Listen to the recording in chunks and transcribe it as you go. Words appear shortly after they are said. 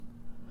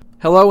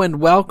Hello and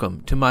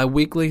welcome to my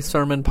weekly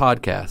sermon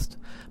podcast.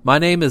 My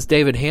name is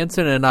David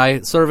Hanson and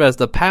I serve as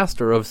the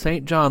pastor of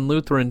St. John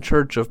Lutheran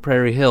Church of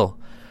Prairie Hill.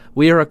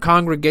 We are a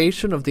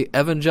congregation of the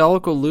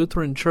Evangelical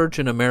Lutheran Church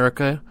in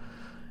America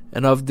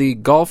and of the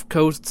Gulf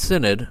Coast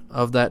Synod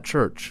of that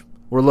church.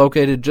 We're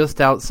located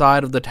just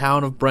outside of the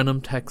town of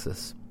Brenham,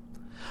 Texas.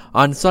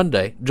 On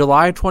Sunday,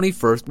 July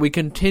 21st, we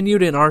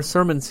continued in our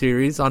sermon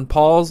series on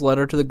Paul's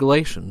letter to the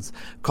Galatians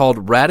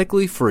called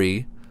Radically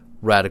Free,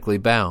 Radically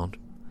Bound.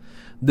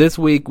 This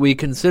week we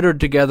considered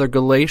together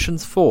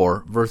Galatians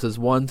 4, verses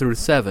 1 through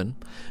 7,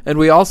 and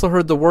we also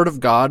heard the Word of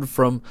God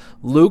from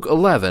Luke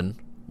 11,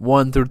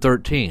 1 through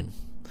 13.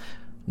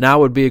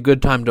 Now would be a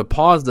good time to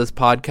pause this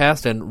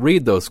podcast and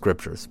read those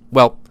scriptures.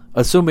 Well,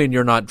 assuming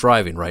you're not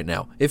driving right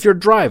now. If you're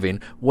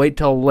driving, wait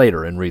till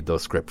later and read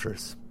those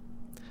scriptures.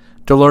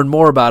 To learn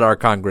more about our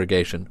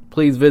congregation,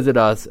 please visit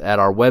us at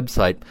our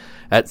website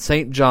at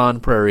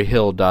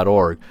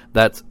stjohnprairiehill.org.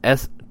 That's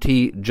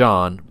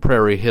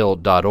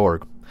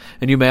stjohnprairiehill.org.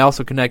 And you may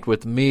also connect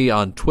with me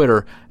on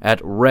Twitter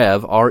at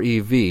Rev,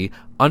 R-E-V,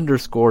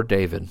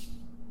 _David.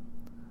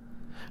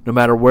 No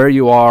matter where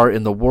you are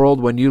in the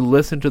world when you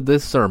listen to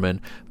this sermon,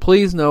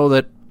 please know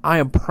that I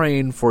am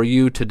praying for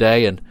you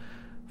today and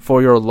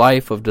for your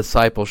life of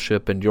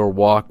discipleship and your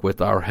walk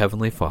with our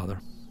Heavenly Father.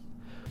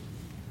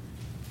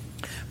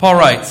 Paul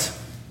writes,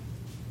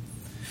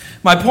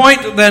 "My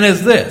point then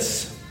is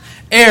this.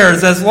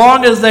 Heirs, as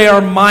long as they are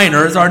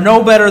minors, are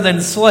no better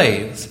than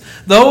slaves,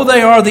 though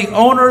they are the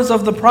owners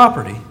of the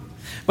property,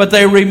 but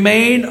they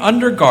remain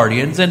under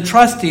guardians and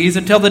trustees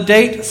until the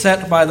date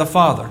set by the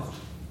father.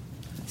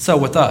 So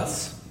with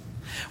us.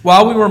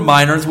 While we were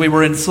minors, we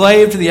were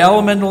enslaved to the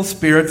elemental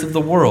spirits of the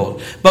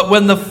world. But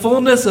when the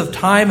fullness of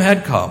time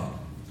had come,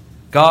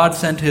 God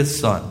sent his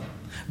Son,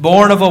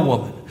 born of a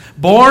woman,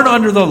 born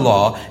under the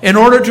law, in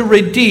order to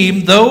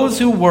redeem those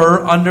who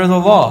were under the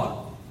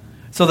law,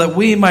 so that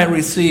we might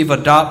receive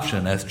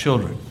adoption as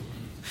children.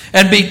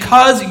 And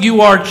because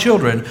you are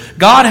children,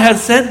 God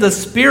has sent the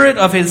Spirit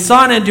of His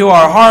Son into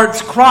our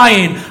hearts,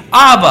 crying,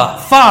 Abba,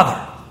 Father.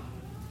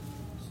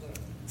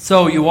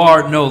 So you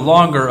are no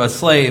longer a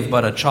slave,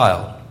 but a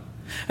child.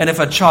 And if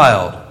a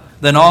child,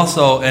 then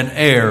also an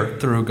heir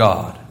through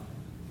God."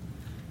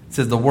 This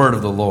is the word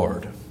of the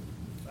Lord.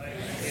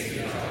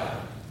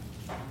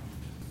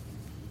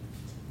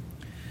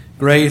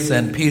 Grace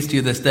and peace to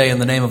you this day in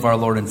the name of our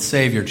Lord and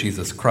Savior,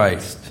 Jesus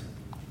Christ.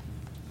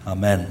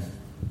 Amen.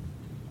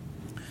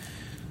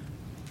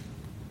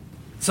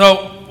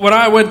 So, when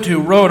I went to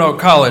Roanoke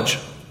College,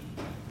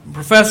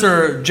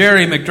 Professor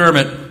Jerry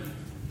McDermott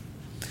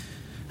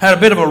had a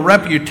bit of a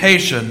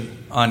reputation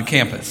on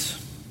campus.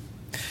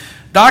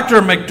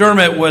 Dr.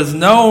 McDermott was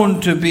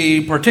known to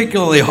be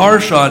particularly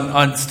harsh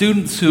on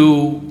students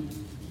who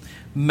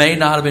may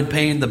not have been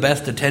paying the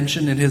best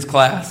attention in his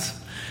class,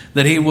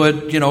 that he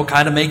would,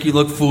 kind of make you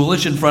look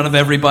foolish in front of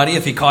everybody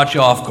if he caught you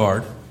off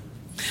guard.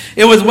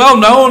 It was well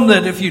known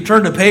that if you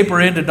turned a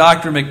paper into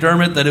Dr.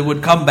 McDermott, that it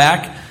would come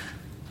back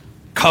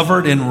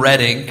covered in red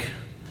ink,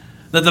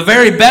 that the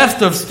very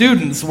best of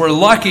students were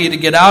lucky to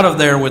get out of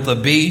there with a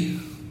B.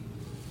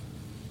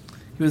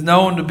 He was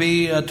known to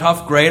be a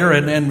tough grader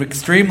and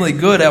extremely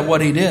good at what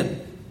he did.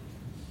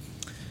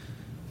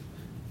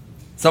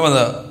 Some of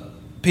the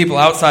people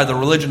outside the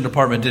religion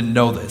department didn't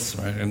know this,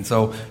 right? And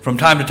so from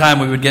time to time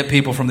we would get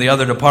people from the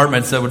other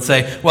departments that would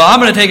say, well, I'm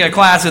going to take a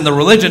class in the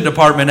religion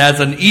department as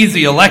an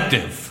easy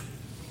elective.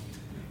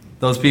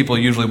 Those people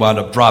usually wound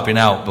up dropping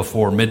out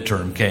before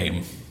midterm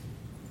came.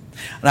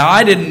 Now,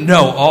 I didn't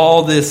know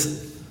all this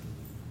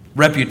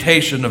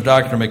reputation of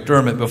Dr.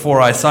 McDermott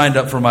before I signed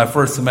up for my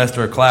first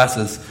semester of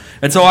classes.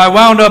 And so I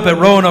wound up at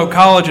Roanoke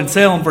College in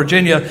Salem,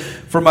 Virginia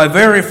for my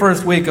very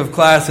first week of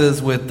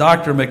classes with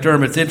Dr.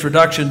 McDermott's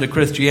Introduction to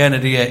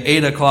Christianity at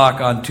 8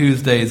 o'clock on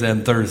Tuesdays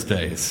and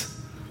Thursdays.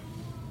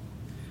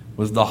 It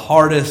was the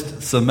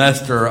hardest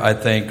semester, I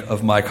think,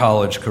 of my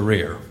college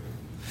career.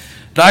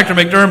 Dr.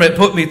 McDermott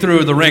put me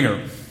through the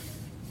ringer.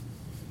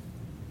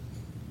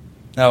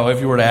 Now,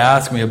 if you were to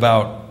ask me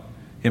about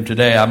him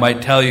today, I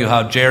might tell you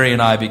how Jerry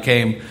and I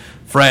became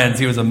friends.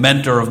 He was a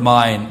mentor of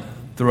mine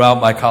throughout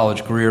my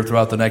college career,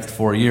 throughout the next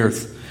 4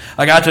 years.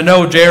 I got to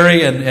know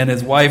Jerry and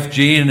his wife,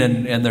 Jean,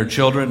 and their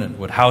children, and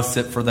would house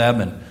sit for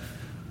them, and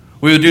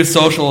we would do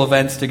social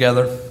events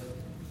together.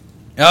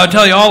 And I'll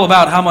tell you all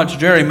about how much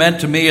Jerry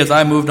meant to me as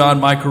I moved on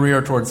my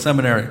career towards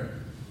seminary.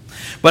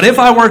 But if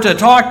I were to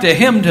talk to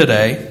him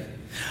today,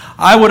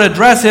 I would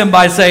address him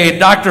by saying,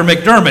 Dr.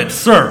 McDermott,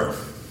 sir.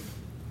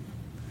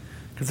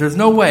 Because there's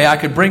no way I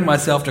could bring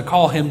myself to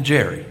call him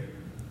Jerry,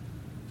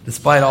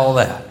 despite all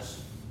that.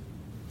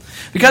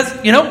 Because,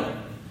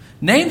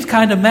 names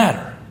kind of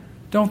matter,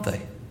 don't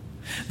they?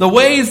 The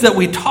ways that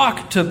we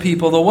talk to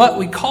people, the what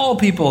we call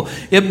people,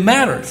 it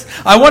matters.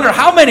 I wonder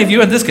how many of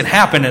you, and this can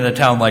happen in a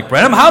town like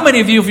Brenham, how many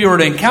of you, if you were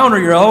to encounter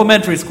your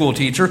elementary school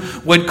teacher,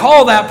 would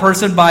call that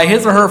person by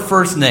his or her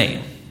first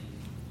name?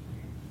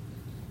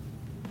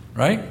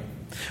 Right?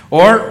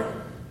 Or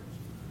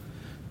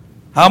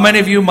How many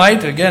of you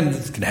might, again,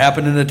 this can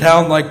happen in a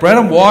town like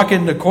Brenham, walk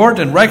into court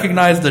and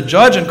recognize the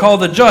judge and call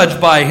the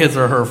judge by his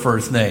or her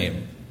first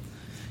name?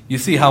 You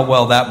see how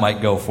well that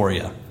might go for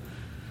you,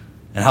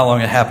 and how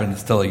long it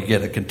happens till you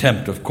get a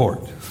contempt of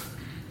court.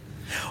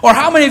 Or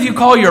how many of you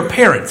call your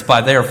parents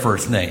by their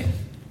first name?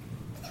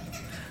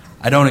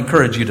 I don't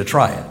encourage you to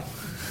try it.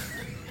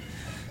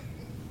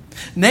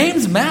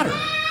 Names matter.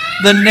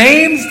 The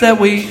names that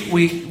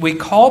we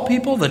call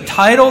people, the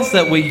titles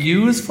that we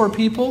use for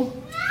people,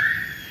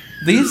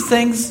 these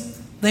things,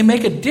 they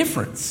make a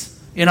difference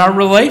in our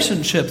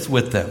relationships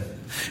with them.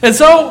 And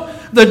so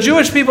the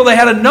Jewish people, they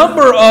had a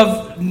number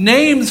of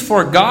names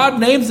for God,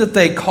 names that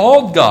they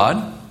called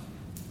God,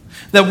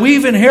 that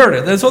we've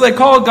inherited. And so they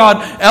called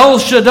God El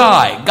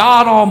Shaddai,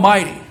 God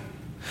Almighty.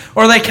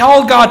 Or they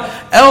called God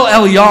El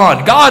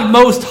Elyon, God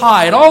Most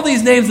High. And all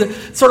these names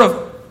that sort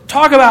of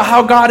talk about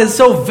how God is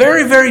so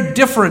very, very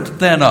different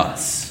than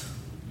us.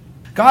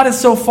 God is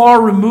so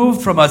far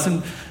removed from us.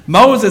 And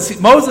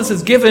Moses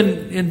is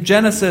given in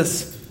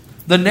Genesis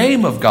the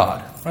name of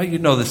God. Right? You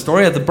know the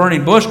story at the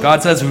burning bush.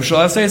 God says, "Who shall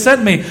I say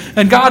sent me?"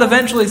 And God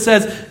eventually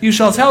says, "You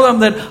shall tell them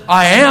that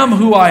I am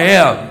who I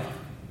am."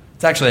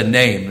 It's actually a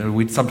name.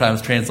 We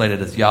sometimes translate it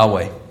as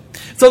Yahweh.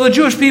 So the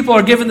Jewish people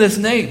are given this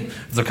name.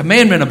 There's a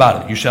commandment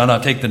about it. You shall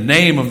not take the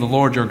name of the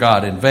Lord your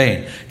God in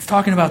vain. It's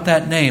talking about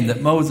that name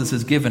that Moses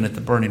is given at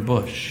the burning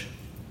bush.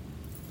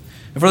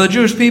 And for the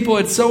Jewish people,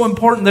 it's so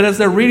important that as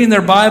they're reading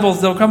their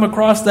Bibles, they'll come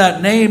across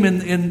that name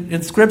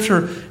in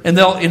Scripture, and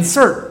they'll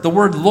insert the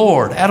word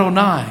Lord,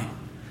 Adonai,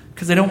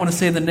 because they don't want to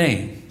say the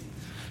name.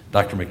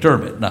 Dr.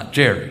 McDermott, not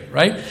Jerry,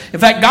 right? In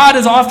fact, God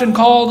is often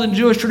called in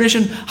Jewish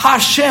tradition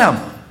Hashem,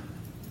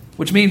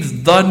 which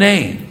means the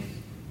name,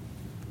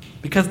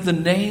 because the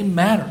name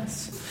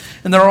matters.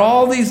 And there are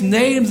all these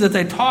names that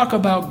they talk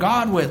about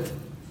God with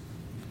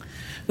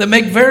that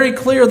make very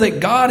clear that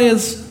God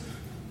is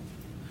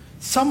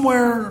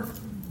somewhere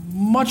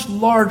much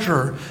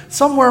larger,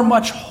 somewhere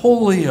much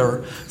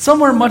holier,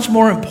 somewhere much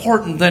more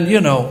important than,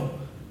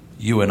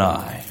 you and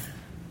I.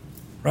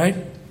 Right?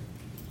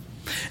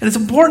 And it's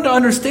important to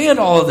understand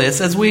all of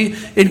this as we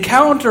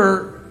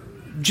encounter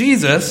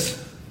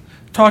Jesus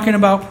talking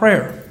about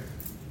prayer.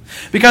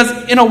 Because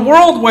in a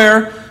world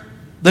where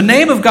the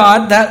name of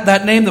God,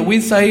 that name that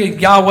we say,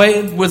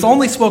 Yahweh, was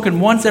only spoken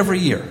once every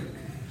year.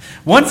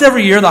 Once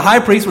every year, the high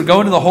priest would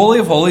go into the Holy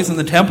of Holies in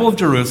the Temple of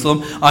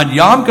Jerusalem on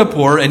Yom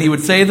Kippur, and he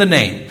would say the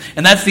name.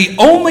 And that's the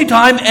only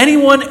time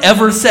anyone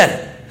ever said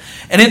it.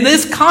 And in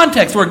this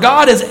context, where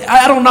God is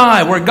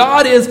Adonai, where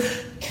God is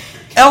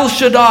El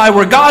Shaddai,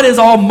 where God is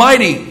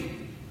Almighty,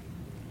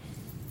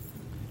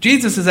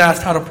 Jesus is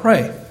asked how to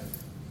pray.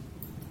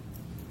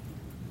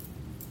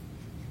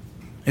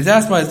 He's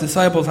asked by his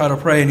disciples how to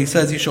pray, and he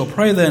says, "You shall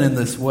pray then in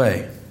this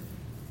way.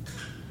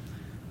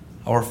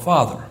 Our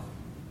Father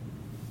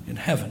in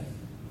heaven,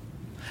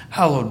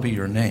 hallowed be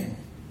your name."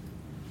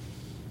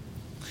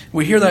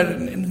 We hear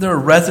that there are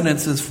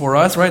resonances for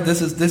us, right?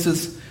 This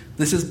is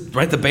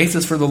right the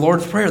basis for the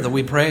Lord's Prayer, that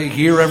we pray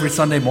here every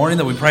Sunday morning,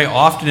 that we pray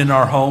often in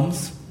our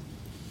homes.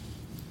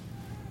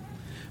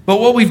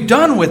 But what we've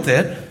done with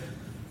it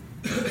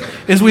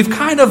is we've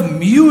kind of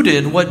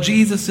muted what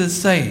Jesus is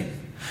saying.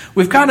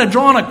 We've kind of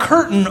drawn a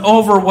curtain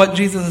over what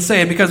Jesus is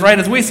saying. Because, right,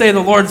 as we say the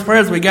Lord's Prayer,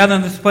 as we gather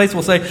in this place,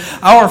 we'll say,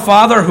 "Our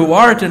Father who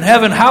art in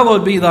heaven,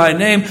 hallowed be thy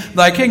name.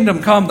 Thy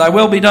kingdom come, thy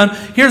will be done."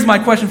 Here's my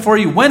question for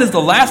you. When is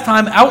the last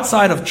time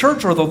outside of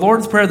church or the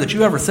Lord's Prayer that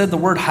you ever said the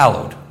word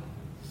hallowed?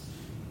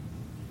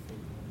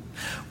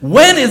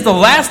 When is the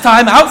last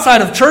time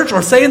outside of church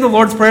or saying the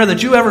Lord's Prayer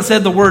that you ever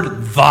said the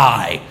word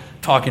thy,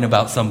 talking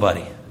about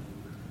somebody?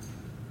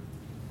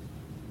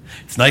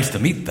 It's nice to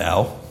meet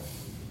thou.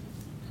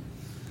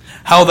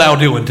 How thou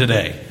doing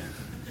today?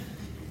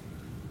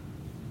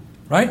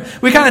 Right?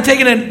 We kind of take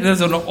it in, there's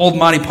an old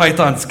Monty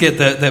Python skit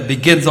that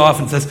begins off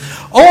and says,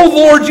 "Oh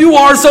Lord, you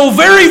are so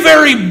very,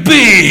 very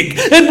big,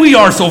 and we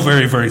are so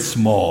very, very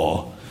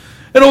small.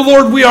 And oh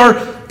Lord, we are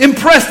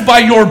impressed by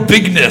your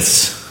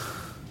bigness."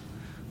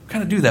 We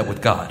kind of do that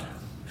with God.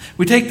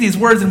 We take these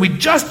words and we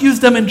just use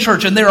them in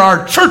church, and they're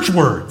our church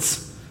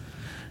words.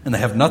 And they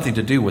have nothing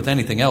to do with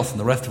anything else in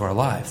the rest of our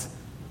lives.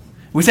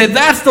 We say,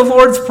 that's the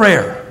Lord's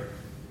Prayer.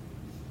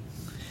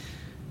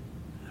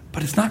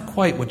 But it's not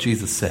quite what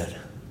Jesus said.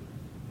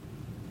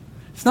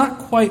 It's not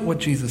quite what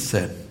Jesus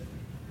said.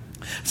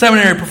 A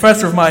seminary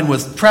professor of mine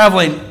was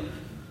traveling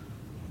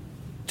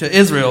to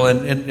Israel,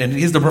 and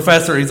he's the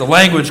professor, he's a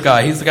language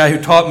guy. He's the guy who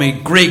taught me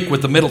Greek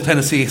with the Middle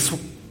Tennessee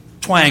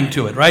twang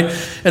to it, right?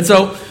 And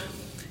so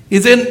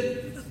he's in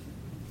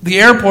the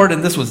airport,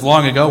 and this was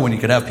long ago when you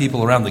could have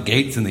people around the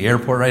gates in the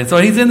airport, right? So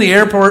he's in the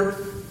airport,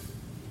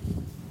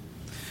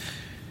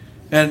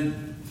 and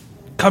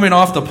coming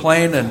off the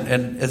plane,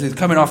 and as he's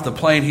coming off the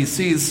plane, he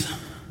sees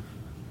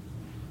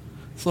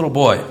this little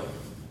boy,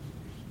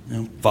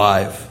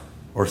 5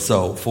 or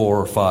so,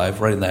 4 or 5,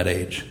 right in that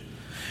age.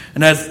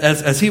 And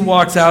as he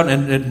walks out,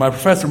 and my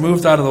professor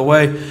moves out of the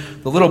way,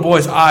 the little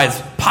boy's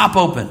eyes pop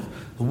open,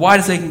 as wide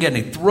as they can get,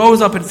 and he throws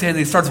up his hand, and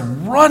he starts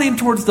running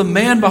towards the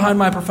man behind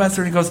my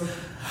professor, and he goes,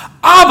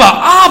 Abba,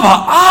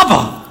 Abba,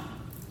 Abba.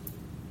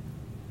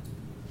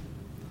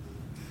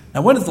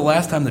 Now, when is the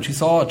last time that you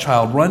saw a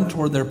child run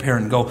toward their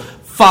parent and go,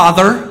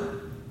 Father?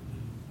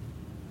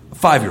 A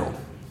 5-year-old.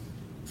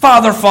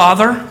 Father,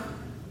 Father.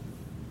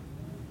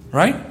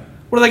 Right?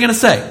 What are they going to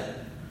say?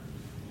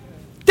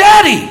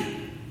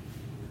 Daddy.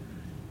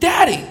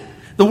 Daddy.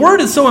 The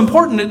word is so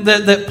important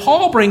that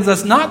Paul brings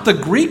us not the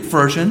Greek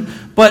version,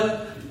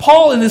 but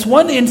Paul in this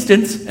one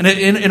instance, and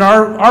in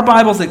our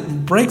Bibles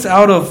it breaks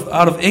out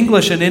of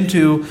English and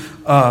into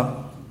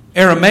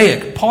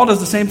Aramaic. Paul does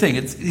the same thing.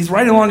 He's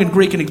writing along in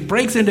Greek and he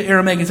breaks into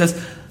Aramaic and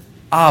says,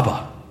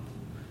 Abba.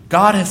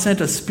 God has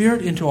sent a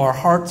spirit into our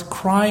hearts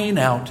crying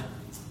out,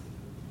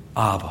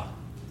 Abba,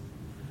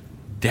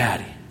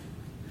 Daddy.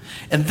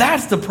 And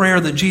that's the prayer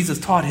that Jesus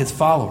taught his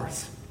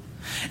followers.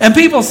 And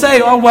people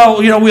say, oh, well,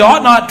 we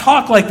ought not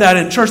talk like that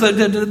in church,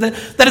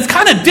 that it's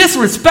kind of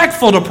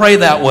disrespectful to pray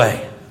that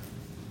way.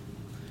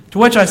 To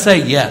which I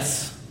say,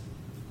 yes.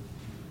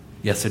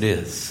 Yes, it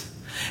is.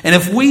 And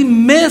if we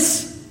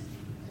miss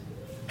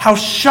how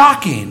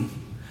shocking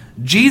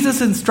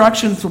Jesus'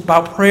 instructions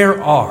about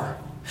prayer are,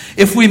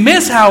 if we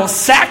miss how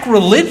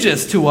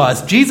sacrilegious to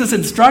us Jesus'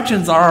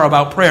 instructions are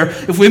about prayer,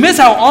 if we miss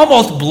how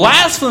almost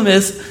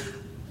blasphemous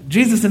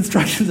Jesus'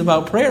 instructions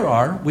about prayer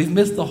are, we've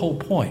missed the whole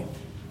point.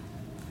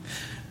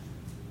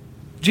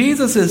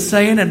 Jesus is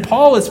saying, and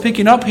Paul is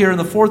picking up here in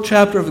the 4th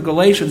chapter of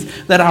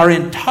Galatians, that our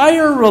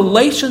entire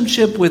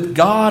relationship with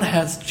God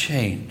has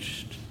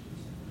changed.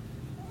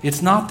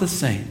 It's not the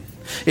same.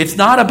 It's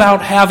not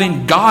about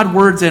having God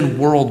words and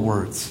world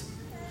words.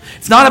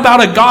 It's not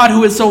about a God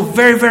who is so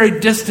very,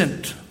 very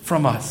distant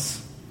from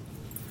us.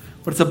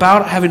 But it's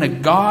about having a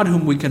God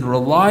whom we can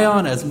rely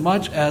on as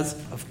much as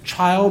a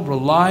child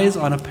relies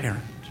on a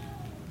parent.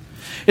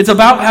 It's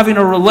about having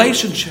a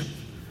relationship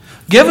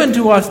given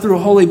to us through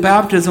holy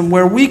baptism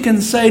where we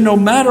can say no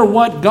matter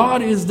what,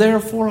 God is there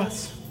for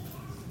us.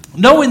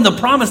 Knowing the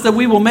promise that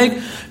we will make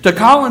to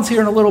Collins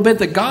here in a little bit,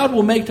 that God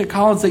will make to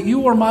Collins that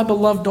you are my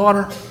beloved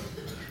daughter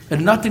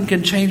and nothing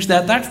can change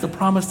that. That's the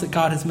promise that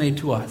God has made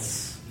to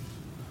us.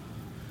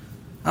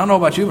 I don't know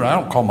about you, but I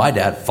don't call my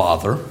dad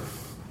Father.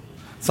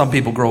 Some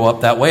people grow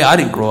up that way. I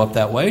didn't grow up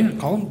that way. I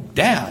call him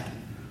Dad.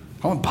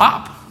 I call him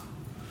Pop.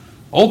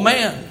 Old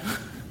man.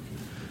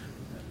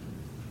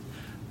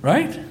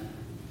 Right?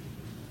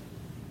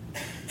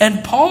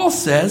 And Paul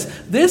says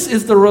this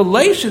is the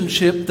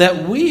relationship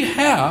that we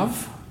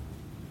have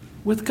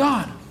with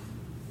God.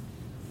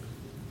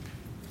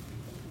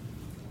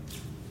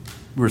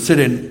 We were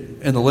sitting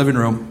in the living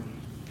room,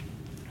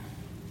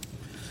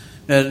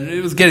 and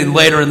it was getting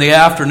later in the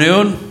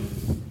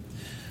afternoon.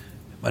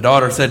 My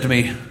daughter said to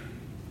me,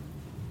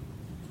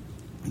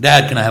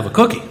 Dad, can I have a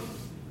cookie?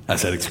 I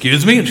said,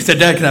 excuse me? And she said,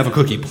 Dad, can I have a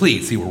cookie,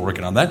 please? See, we're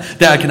working on that.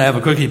 Dad, can I have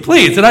a cookie,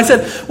 please? And I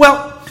said,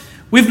 well,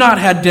 we've not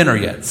had dinner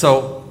yet,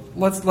 so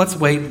let's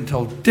wait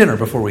until dinner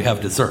before we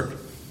have dessert.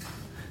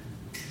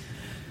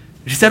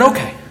 She said,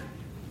 okay.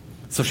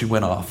 So she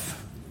went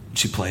off.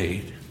 She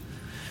played.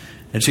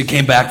 And she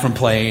came back from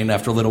playing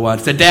after a little while.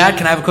 She said, Dad,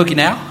 can I have a cookie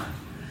now?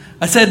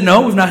 I said,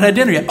 no, we've not had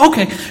dinner yet.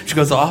 Okay. She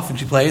goes off and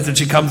she plays and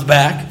she comes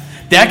back.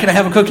 Dad, can I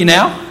have a cookie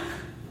now?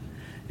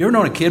 You ever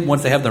known a kid,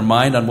 once they have their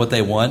mind on what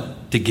they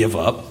want, to give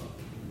up?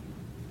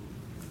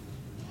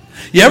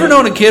 You ever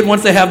known a kid,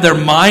 once they have their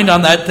mind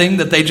on that thing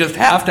that they just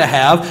have,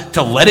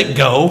 to let it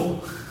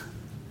go?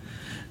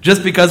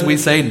 Just because we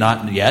say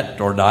not yet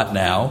or not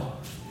now.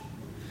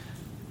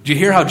 Do you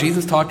hear how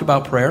Jesus talked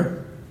about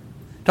prayer?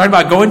 Talking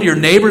about going to your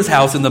neighbor's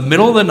house in the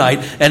middle of the night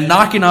and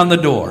knocking on the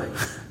door.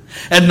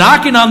 And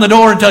knocking on the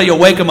door until you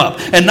wake them up.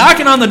 And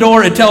knocking on the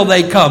door until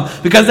they come.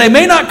 Because they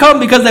may not come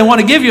because they want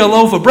to give you a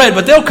loaf of bread,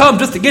 but they'll come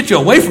just to get you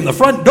away from the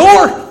front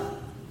door.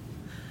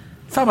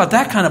 Talk about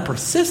that kind of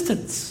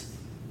persistence.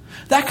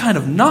 That kind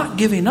of not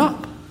giving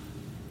up.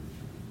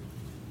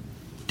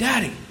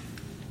 Daddy,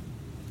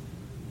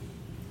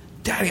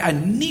 I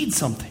need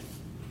something.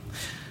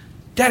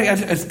 Daddy, I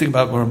just think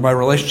about my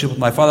relationship with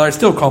my father. I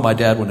still call my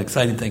dad when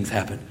exciting things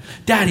happen.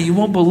 Daddy, you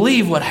won't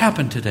believe what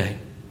happened today.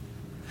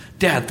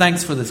 Dad,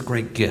 thanks for this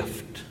great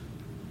gift.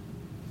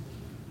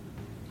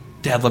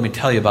 Dad, let me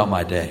tell you about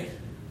my day.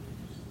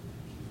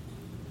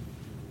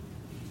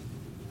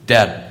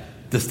 Dad,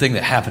 this thing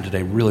that happened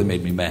today really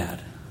made me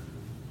mad.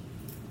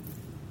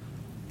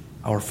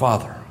 Our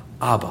Father,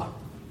 Abba.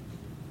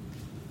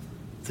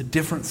 It's a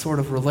different sort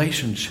of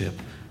relationship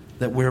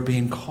that we're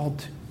being called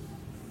to.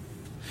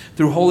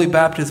 Through holy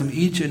baptism,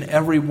 each and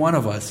every one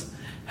of us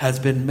has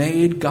been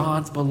made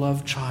God's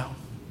beloved child.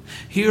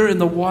 Here in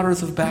the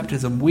waters of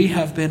baptism, we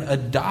have been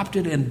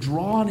adopted and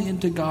drawn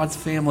into God's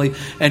family.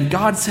 And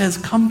God says,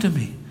 come to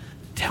me.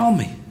 Tell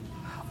me.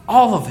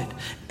 All of it.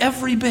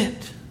 Every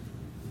bit.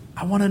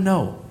 I want to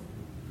know.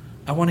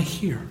 I want to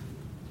hear.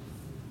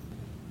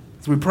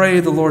 As we pray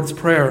the Lord's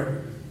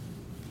Prayer,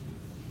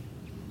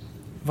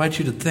 I invite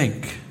you to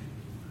think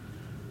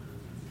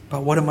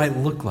about what it might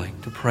look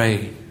like to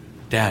pray,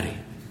 Daddy,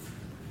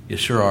 you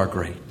sure are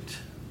great.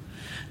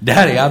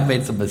 Daddy, I've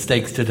made some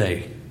mistakes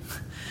today.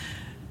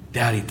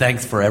 Daddy,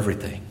 thanks for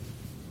everything.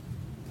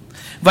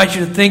 invite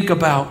you to think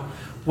about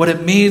what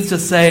it means to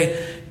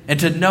say and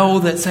to know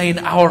that saying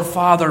our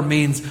Father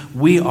means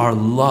we are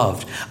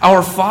loved.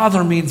 Our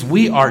Father means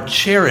we are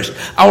cherished.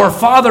 Our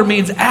Father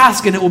means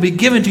ask and it will be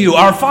given to you.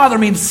 Our Father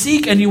means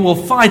seek and you will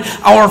find.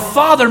 Our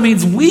Father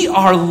means we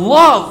are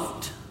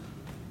loved.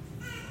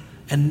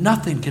 And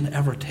nothing can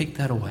ever take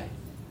that away.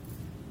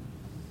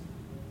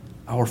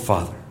 Our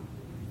Father,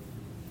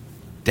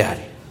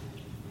 Daddy.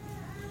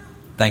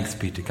 Thanks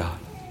be to God.